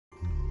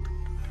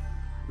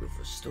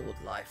restored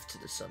life to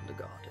the Sunder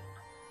Garden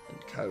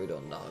and carried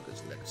on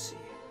Naga's legacy.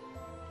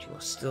 But you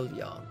are still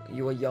young.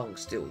 You are young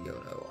still,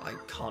 Yono. I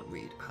can't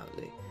read,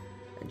 apparently.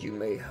 And you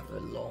may have a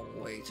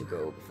long way to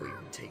go before you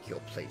can take your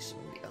place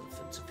among the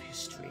elephants of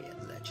history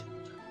and legend.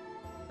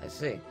 I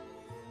see.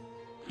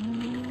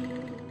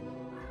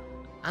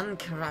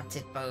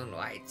 Uncorrupted bone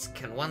whites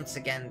can once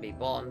again be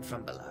born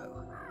from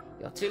below.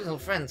 Your two little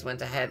friends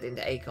went ahead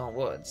into Acorn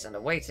Woods and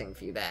are waiting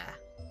for you there.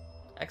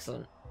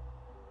 Excellent.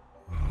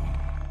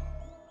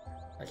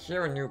 I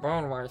hear a new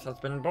bone white has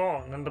been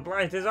born and the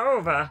blight is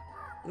over.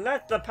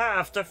 Let the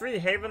path to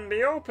Freehaven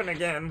be open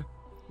again.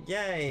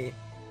 Yay!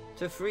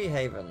 To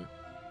Freehaven.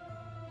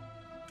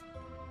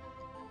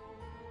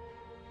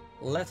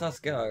 Let us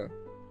go.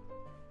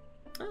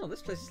 Oh,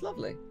 this place is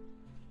lovely.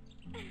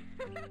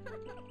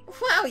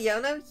 Wow,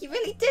 Yono, you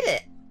really did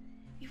it!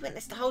 You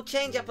witnessed a whole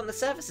change up on the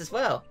surface as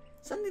well.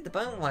 Suddenly the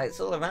bone whites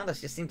all around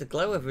us just seemed to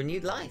glow with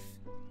renewed life.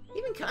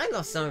 Even Kai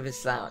lost some of his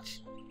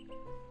slouch.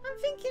 I'm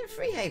thinking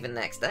Freehaven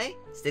next, eh?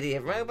 City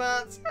of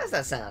robots? How's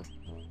that sound?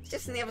 It's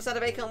just on the other side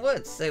of Acorn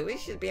Woods, so we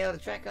should be able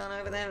to trek on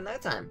over there in no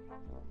time.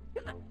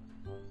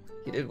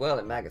 You did well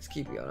in Maggot's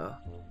Keep, Yono.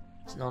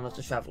 It's an honor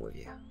to travel with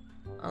you.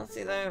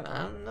 Honestly though,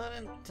 I'm not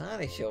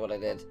entirely sure what I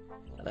did.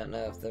 I don't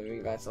know if the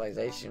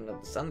revitalization of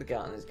the Sunder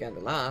Garden is going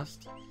to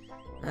last.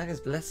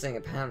 Naga's blessing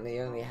apparently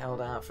only held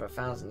out for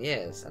 1,000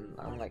 years, and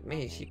unlike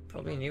me, she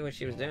probably knew what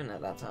she was doing at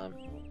that time.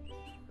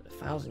 But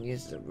 1,000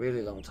 years is a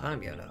really long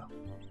time, Yono.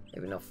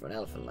 Maybe not for an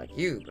elephant like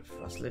you, but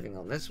for us living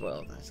on this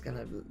world, that's going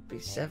to be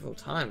several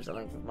times the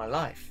length of my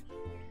life.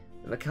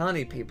 The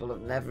Makani people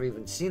have never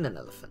even seen an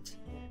elephant.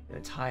 Their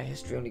entire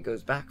history only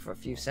goes back for a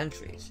few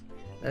centuries.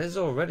 That is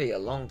already a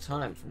long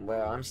time from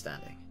where I'm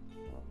standing.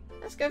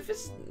 Let's go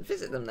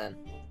visit them then.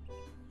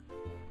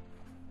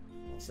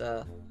 It's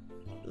a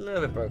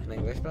little bit broken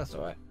English, but that's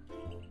alright.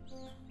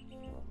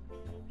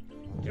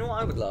 Do you know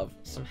what I would love?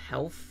 Some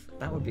health.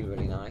 That would be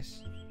really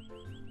nice.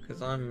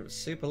 Because I'm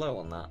super low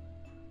on that.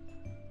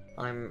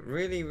 I'm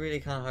really, really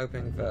kind of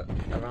hoping that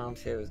around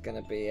here is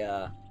going to be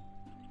a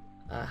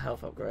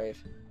health upgrade.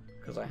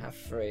 Because I have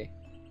 3.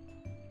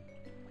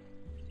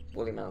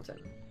 Woolly Mountain.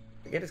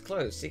 The gate is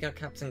closed. Seek out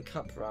Captain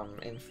Cuprum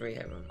in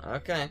Freehaven.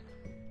 Okay.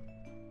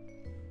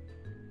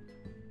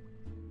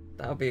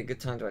 That would be a good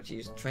time to actually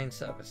use the train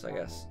service, I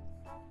guess.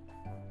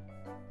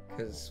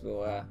 Because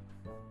we'll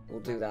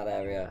do that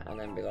area and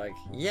then be like,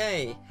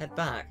 yay, head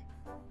back.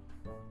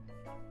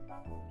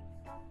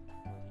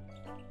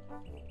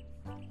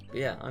 But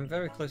yeah, I'm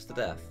very close to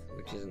death,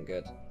 which isn't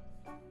good.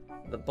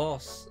 The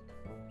boss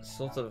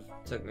sort of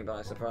took me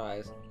by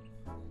surprise.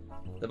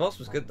 The boss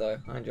was good though,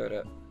 I enjoyed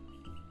it.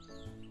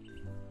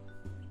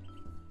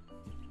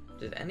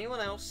 Did anyone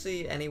else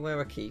see anywhere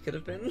a key could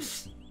have been?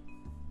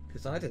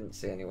 Because I didn't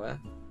see anywhere.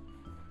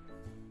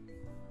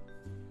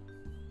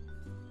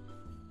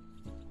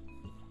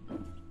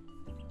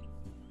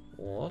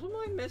 What am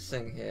I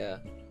missing here?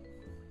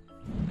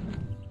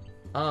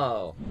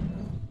 Oh.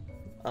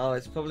 Oh,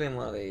 it's probably in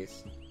one of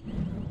these.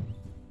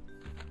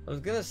 I was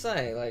gonna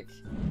say, like,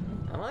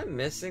 am I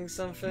missing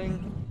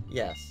something?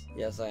 Yes.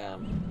 Yes, I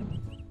am.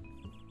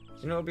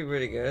 Do you know what would be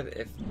really good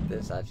if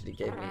this actually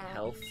gave me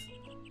health?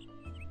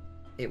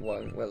 It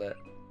won't, will it?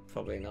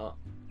 Probably not.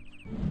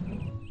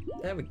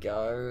 There we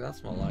go.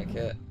 That's more like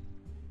it.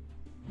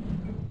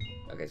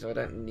 Okay, so I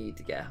don't need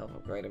to get a health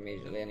upgrade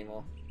immediately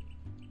anymore.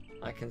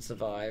 I can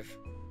survive.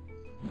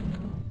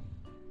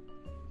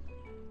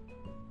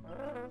 I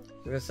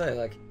was gonna say,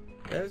 like,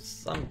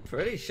 I'm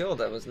pretty sure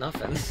there was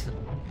nothing.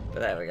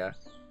 But there we go.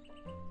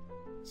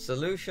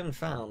 Solution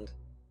found.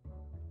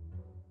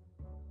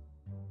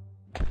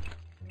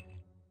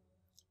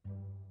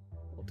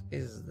 What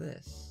is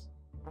this?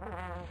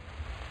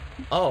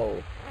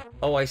 Oh!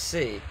 Oh, I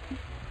see.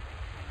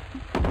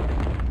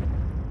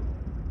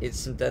 It's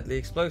some deadly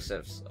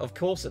explosives. Of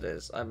course it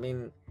is. I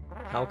mean,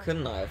 how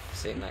couldn't I have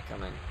seen that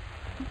coming?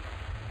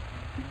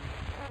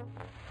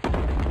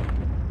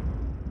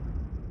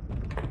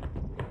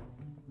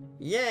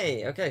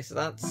 Yay! Okay, so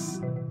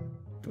that's...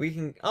 We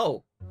can...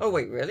 Oh! Oh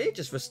wait, really? It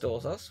just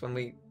restores us when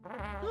we...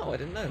 Oh, I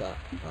didn't know that.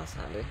 That's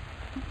handy.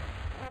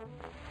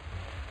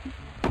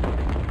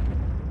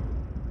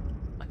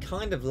 I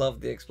kind of love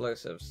the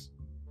explosives.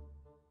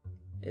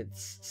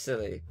 It's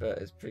silly, but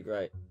it's pretty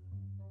great.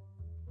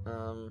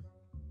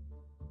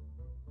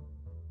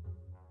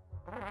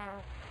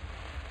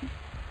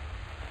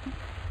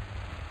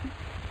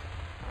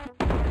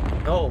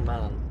 Oh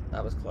man,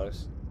 that was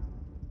close.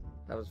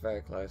 That was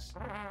very close.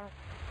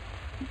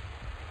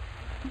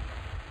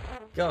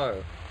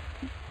 Go!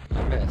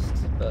 I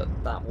missed, but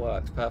that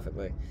worked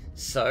perfectly.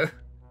 So...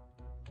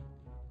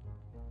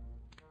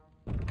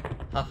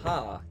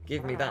 Haha,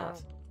 give me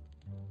that.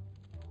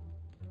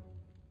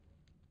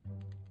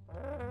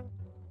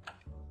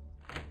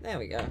 There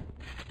we go.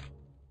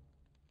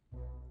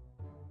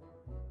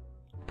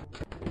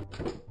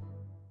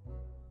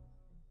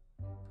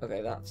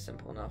 Okay, that's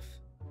simple enough.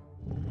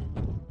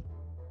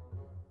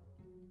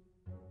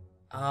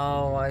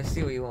 Oh, I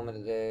see what you want me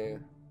to do.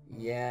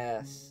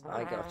 Yes,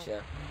 I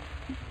gotcha.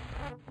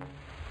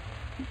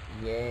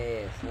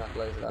 Yes, and that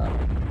blows it up.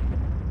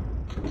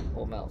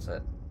 Or melts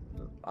it.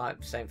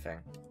 Same thing,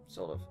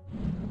 sort of.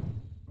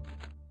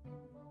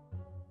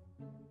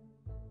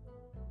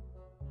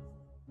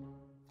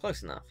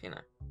 Close enough, you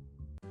know.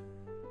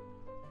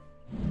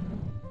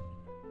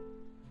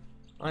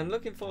 I'm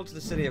looking forward to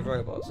the City of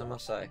Robots, I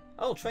must say.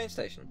 Oh, train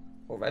station.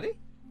 Already?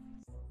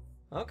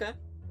 Okay.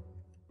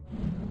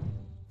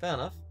 Fair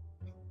enough.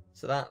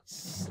 So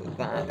that's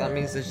that. That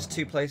means there's just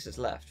 2 places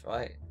left,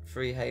 right?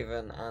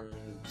 Freehaven and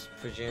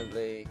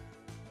presumably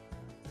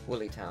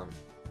Woolly Town.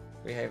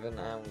 Freehaven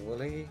and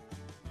Woolly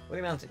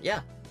Mountain.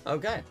 Yeah.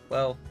 Okay.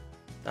 Well,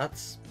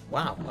 that's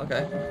wow.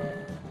 Okay.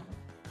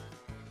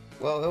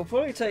 Well, it'll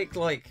probably take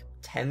like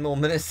 10 more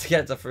minutes to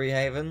get to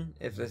Freehaven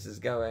if this is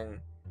going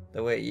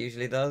the way it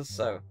usually does.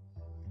 So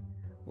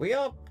we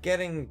are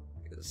getting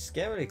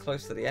scarily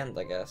close to the end,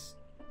 I guess.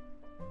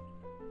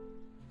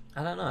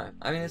 I don't know.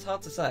 I mean, it's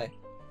hard to say.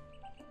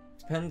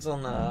 Depends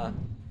on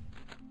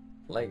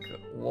like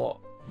what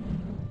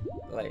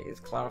like is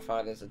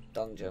clarified as a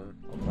dungeon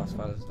or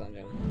classified as a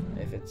dungeon.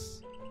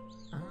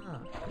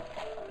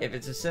 If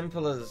it's as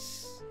simple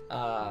as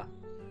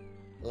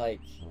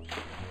like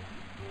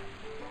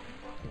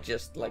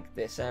just like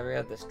this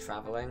area, this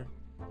traveling,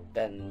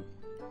 then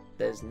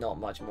there's not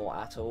much more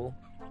at all.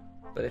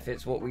 But if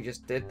it's what we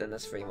just did, then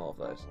there's 3 more of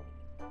those.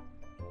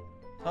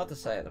 Hard to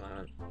say at the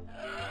moment.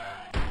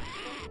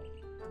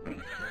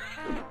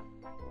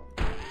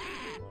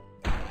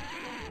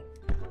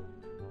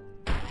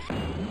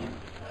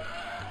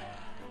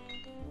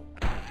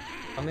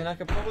 I mean, I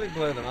could probably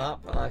blow them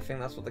up, and I think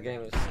that's what the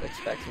game is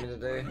expecting me to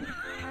do.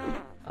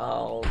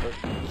 Oh,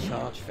 the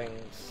charge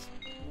things.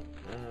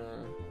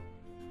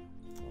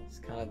 It's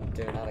kind of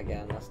doing that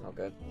again. That's not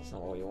good. That's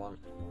not what you want.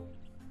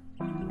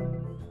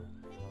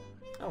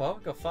 Oh well,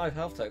 we've got 5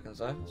 health tokens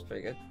though. That's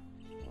pretty good.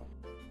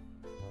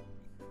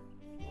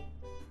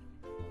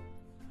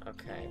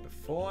 Okay,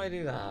 before I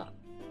do that...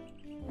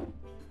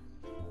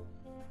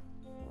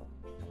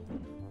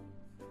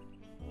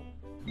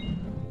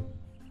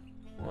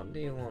 What do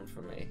you want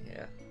from me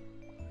here?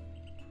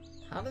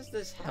 How does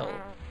this help?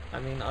 I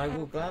mean, I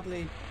will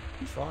gladly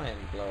try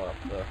and blow up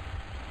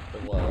the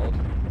world.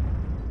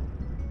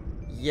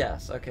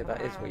 Yes, okay,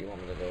 that is what you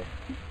want me to do.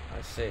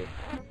 I see.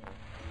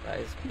 That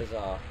is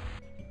bizarre.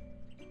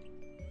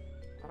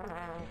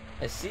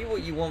 I see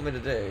what you want me to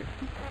do.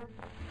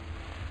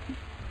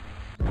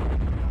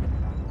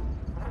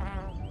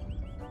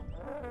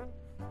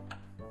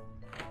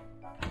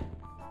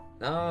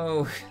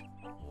 No!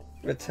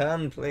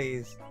 Return,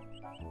 please.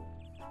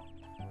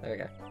 There we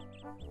go.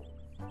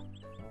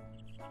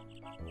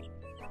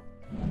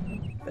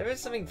 There is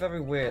something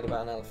very weird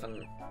about an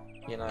elephant,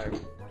 you know,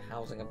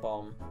 housing a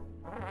bomb.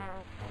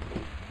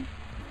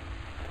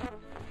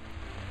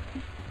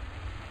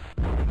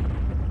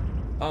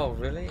 Oh,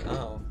 really?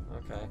 Oh,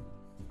 okay.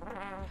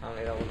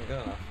 Apparently that wasn't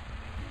good enough.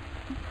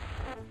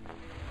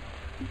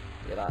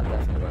 Yeah, that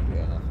definitely won't be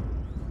good enough.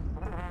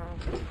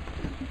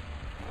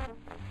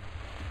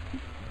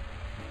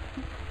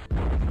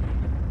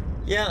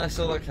 Yeah, I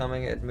saw that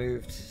coming. It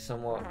moved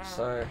somewhat,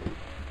 so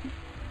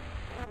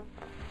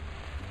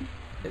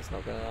it's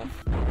not good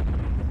enough.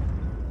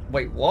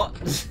 Wait,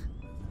 what?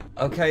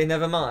 Okay,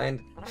 never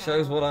mind.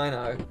 Shows what I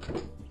know.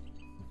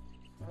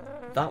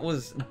 That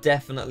was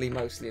definitely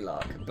mostly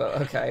luck,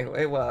 but okay,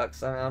 it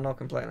works. I mean, I'm not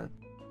complaining.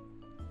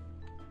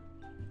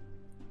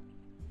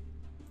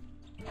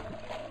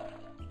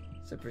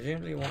 So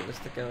presumably you want this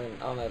to go in...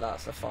 Oh no,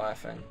 that's a fire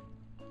thing.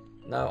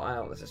 No, I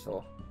know what this is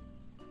for.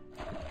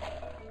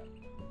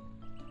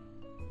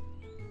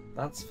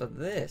 That's for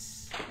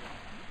this.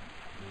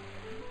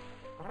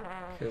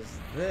 Because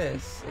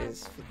this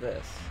is for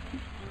this.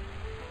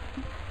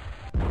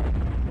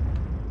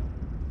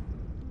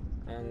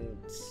 And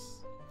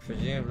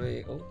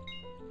presumably... Oh,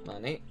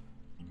 money.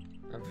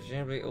 And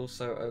presumably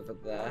also over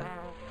there.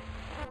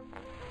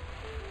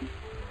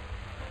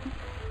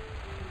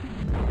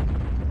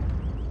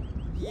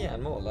 Yeah,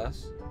 more or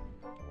less.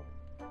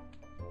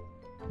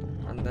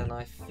 And then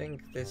I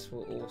think this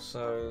will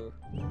also...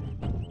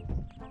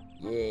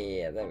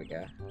 Yeah, there we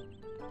go.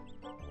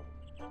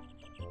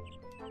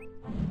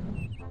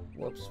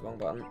 Whoops, wrong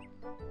button.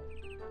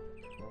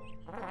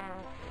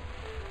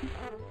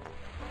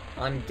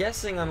 I'm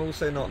guessing I'm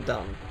also not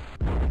done.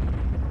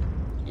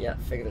 Yeah,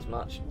 figured as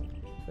much.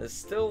 There's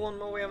still one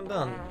more we haven't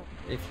done.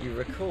 If you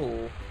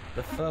recall,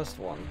 the first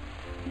one.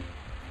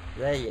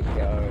 There you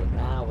go.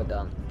 Now we're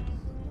done.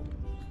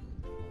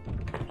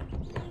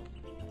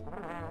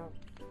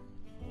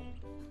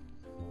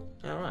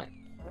 Alright.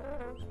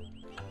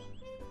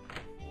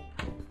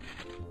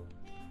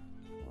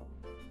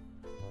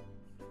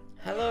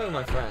 Hello,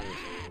 my friend.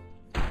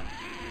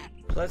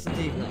 Pleasant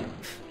evening.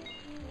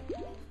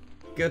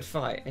 Good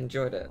fight.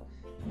 Enjoyed it.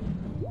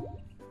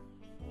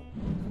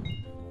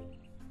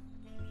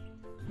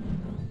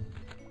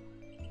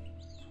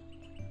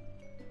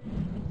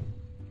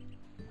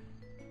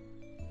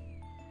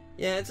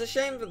 Yeah, it's a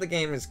shame that the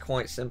game is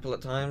quite simple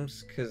at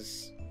times,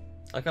 because,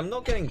 like, I'm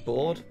not getting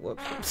bored.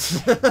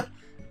 Whoops.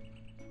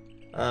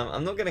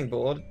 I'm not getting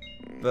bored,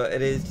 But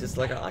it is just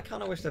like, I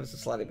kind of wish there was a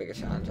slightly bigger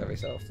challenge every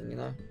so often, you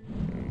know?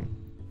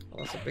 Oh,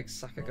 that's a big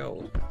sack of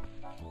gold.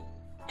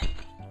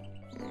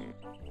 That's an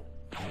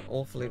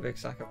awfully big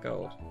sack of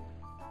gold.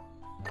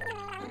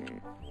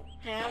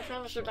 Hey, I'm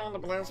trying to shoot down the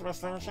balloons with a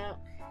slingshot,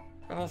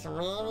 but it's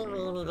really,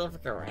 really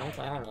difficult, I'm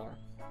telling you.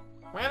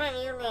 Why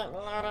don't you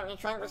load up your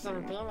trunk with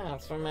some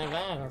peanuts from my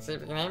bag and see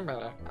if you can aim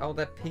better? Oh,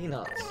 they're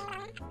peanuts.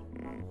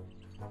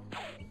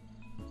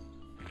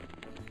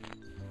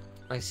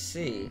 I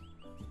see.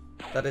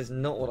 That is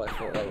not what I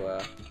thought they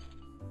were.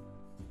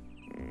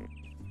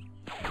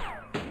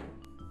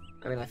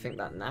 I mean, I think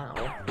that now.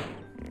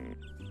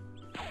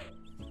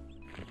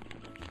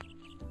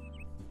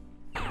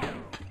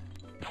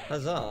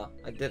 Huzzah!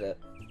 I did it.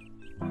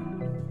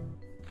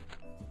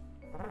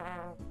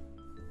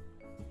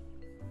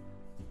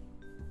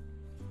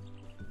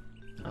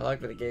 I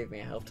like that it gave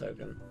me a health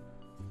token.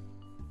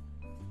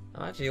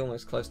 I'm actually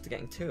almost close to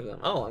getting 2 of them.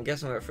 Oh, I'm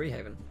guessing we're at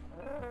Freehaven.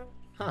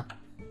 Huh.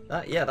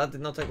 Yeah, that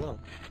did not take long.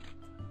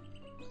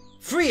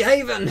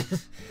 Freehaven!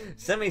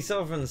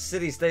 Semi-sovereign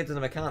city-state of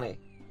the Makani.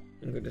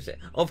 Ingrid was here.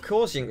 Of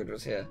course Ingrid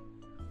was here.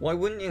 Why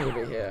wouldn't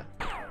Ingrid be here?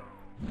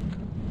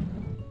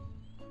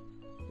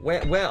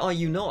 Where are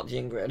you not,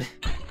 Ingrid?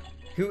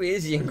 Who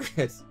is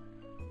Ingrid?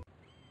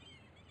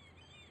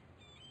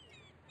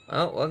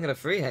 Oh, welcome to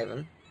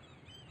Freehaven.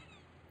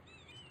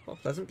 What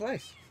a pleasant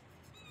place.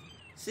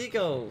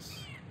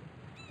 Seagulls!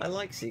 I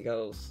like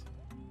seagulls.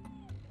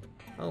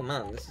 Oh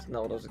man, this is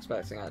not what I was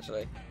expecting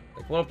actually.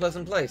 Like, what a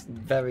pleasant place.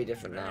 Very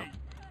different now.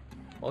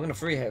 Welcome to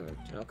Freehaven.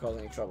 Do not cause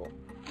any trouble.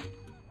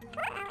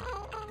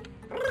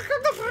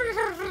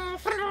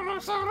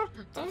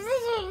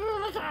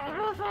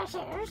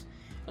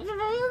 It's a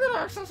very good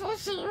access I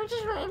see, which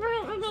is very,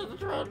 very needed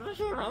to aid with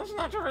humans,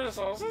 natural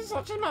resources,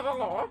 such as metal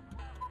law.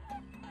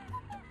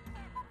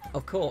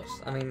 Of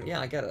course. I mean,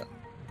 yeah, I get it.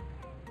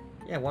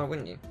 Yeah, why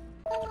wouldn't you?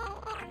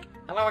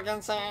 Hello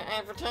again, sir.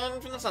 I've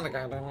returned from the Thunder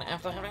Garden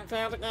after having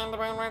failed to gain the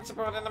Dynamite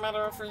support in the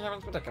matter of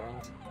Freehaven's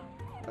predicament.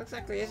 What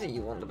exactly is it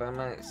you want the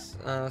Dynamite's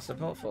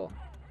support for?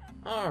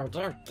 Oh,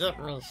 don't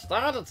get me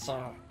started,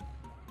 sir.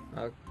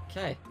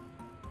 Okay.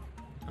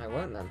 I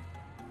won't then.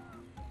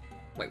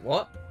 Wait,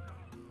 what?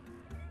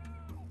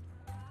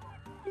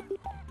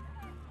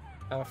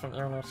 Elephant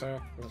Yono, sir.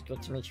 It's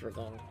good to meet you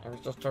again. I was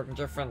just talking to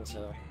your friends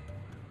here.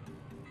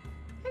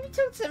 Have you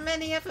talked to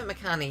many other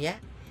Makani yet?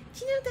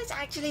 Do you know there's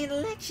actually an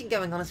election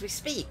going on as we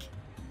speak?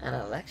 An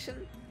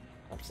election?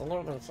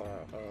 Absolutely, sir.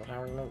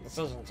 How we make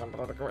decisions on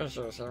political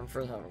issues here in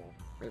Freehaven.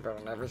 We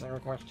vote on every single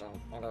question,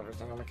 and every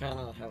single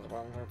Makani has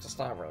one vote to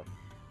start with.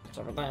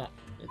 So with that,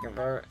 you can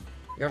vote.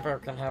 Your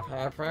vote can have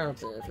higher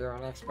priority if you're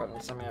an expert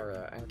in some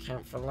area, and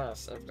count for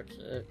less if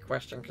the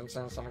question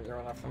concerns something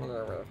you're not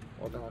familiar with,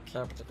 or do not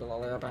care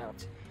particularly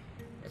about.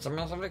 It's a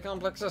massively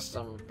complex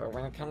system, but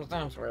when it comes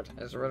down to it,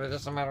 it's really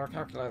just a matter of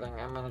calculating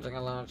and managing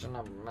a large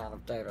amount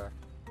of data.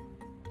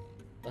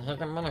 The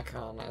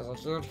Hegemonicon is a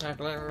huge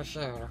calculating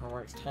machine who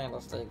works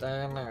tirelessly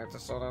day and night to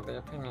sort out the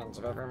opinions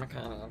of every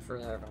Makani in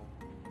Freehaven.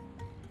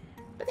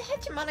 But the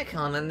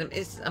Hegemonicon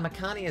is a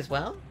Makani as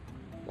well?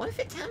 What if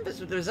it tampers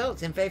with the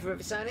results in favour of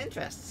its own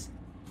interests?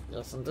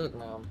 Yes, indeed,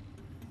 ma'am.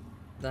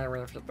 There we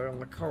have hit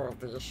the core of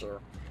the issue.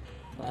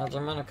 The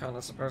Hegemonicon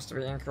is supposed to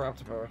be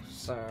incorruptible,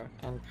 sir,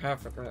 and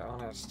perfectly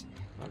honest.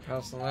 And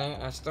personally,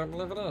 I still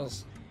believe it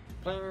is.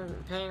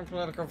 Paying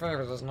political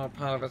favors is not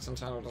part of its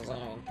internal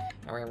design,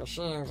 and we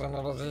machines are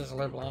not as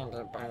easily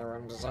blinded by our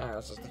own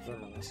desires as the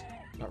humans.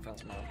 No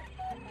offense, ma'am.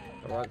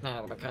 But right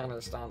now, the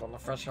Makani stand on the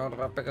threshold of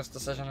our biggest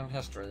decision in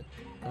history,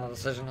 and the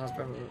decision has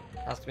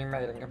to be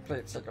made in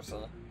complete secrecy.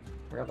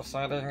 We are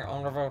deciding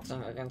on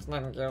revolting against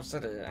Nightingale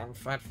City and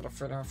fight for the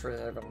freedom of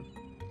Freehaven.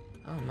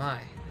 Oh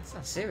my, that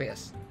sounds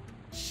serious.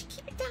 Shh,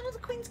 keep it down, all the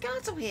Queen's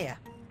Guards are here.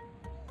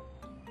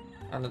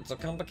 And it's a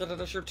complicated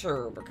issue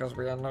too, because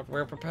we are not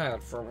well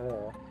prepared for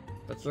war.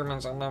 The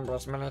humans outnumber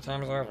us many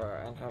times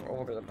over and have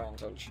all the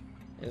advantage.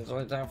 It is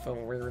very doubtful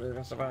we would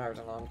even survive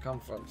an armed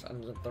conflict,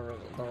 and yet there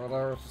are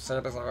those who say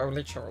it is our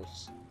only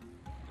choice.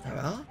 There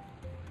are?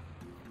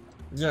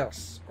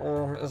 Yes,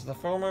 Orm is the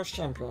foremost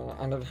champion,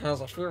 and it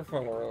has a few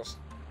followers.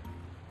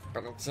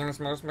 But it seems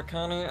most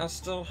Makani are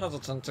still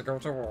hesitant to go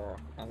to war,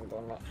 and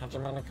the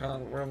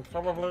Hegemonicon will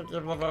probably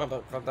give the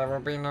verdict that there will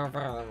be no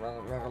violent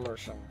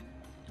revolution.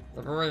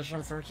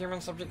 Liberation from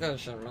human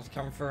subjugation must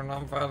come through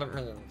non-violent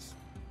means.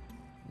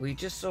 We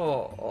just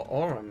saw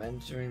Aurum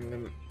entering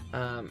the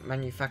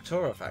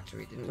Manufactura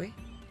factory, didn't we?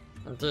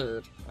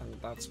 Indeed, and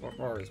that's what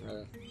worries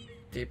me.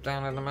 Deep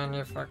down in the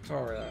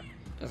Manufactoria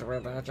is where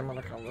the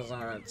Hegemonicon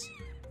resides.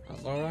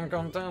 Has Aurum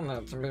gone down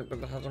there to meet with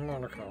the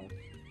Hegemonicon?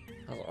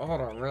 Has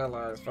Aurum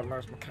realized that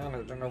most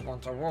Makani do not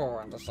want a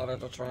war and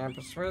decided to try and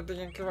persuade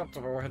the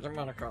incorruptible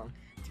Hegemonicon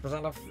to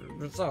present a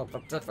result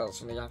that differs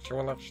from the actual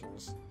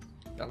elections?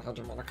 Can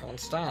Hegemonicon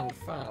stand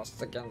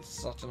fast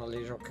against such an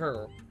illegal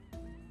coup?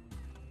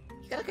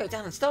 You gotta go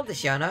down and stop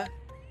this, Yono.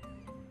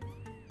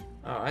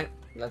 Alright,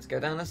 let's go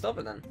down and stop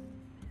it then.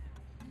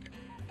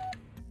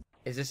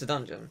 Is this a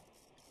dungeon?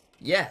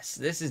 Yes,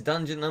 this is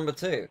dungeon number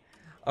 2.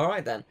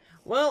 Alright then.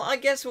 Well, I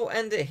guess we'll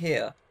end it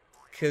here.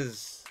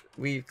 because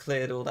we've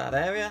cleared all that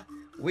area,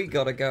 we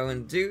gotta go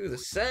and do the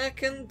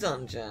second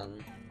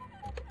dungeon.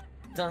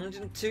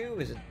 Dungeon 2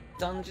 is a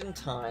dungeon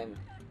time,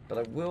 but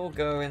I will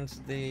go into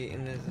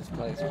this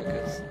place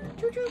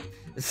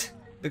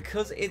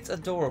because it's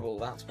adorable.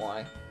 That's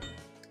why.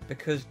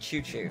 Because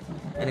choo choo.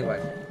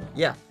 Anyway,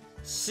 yeah.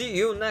 See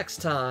you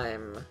next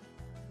time.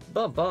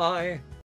 Bye bye.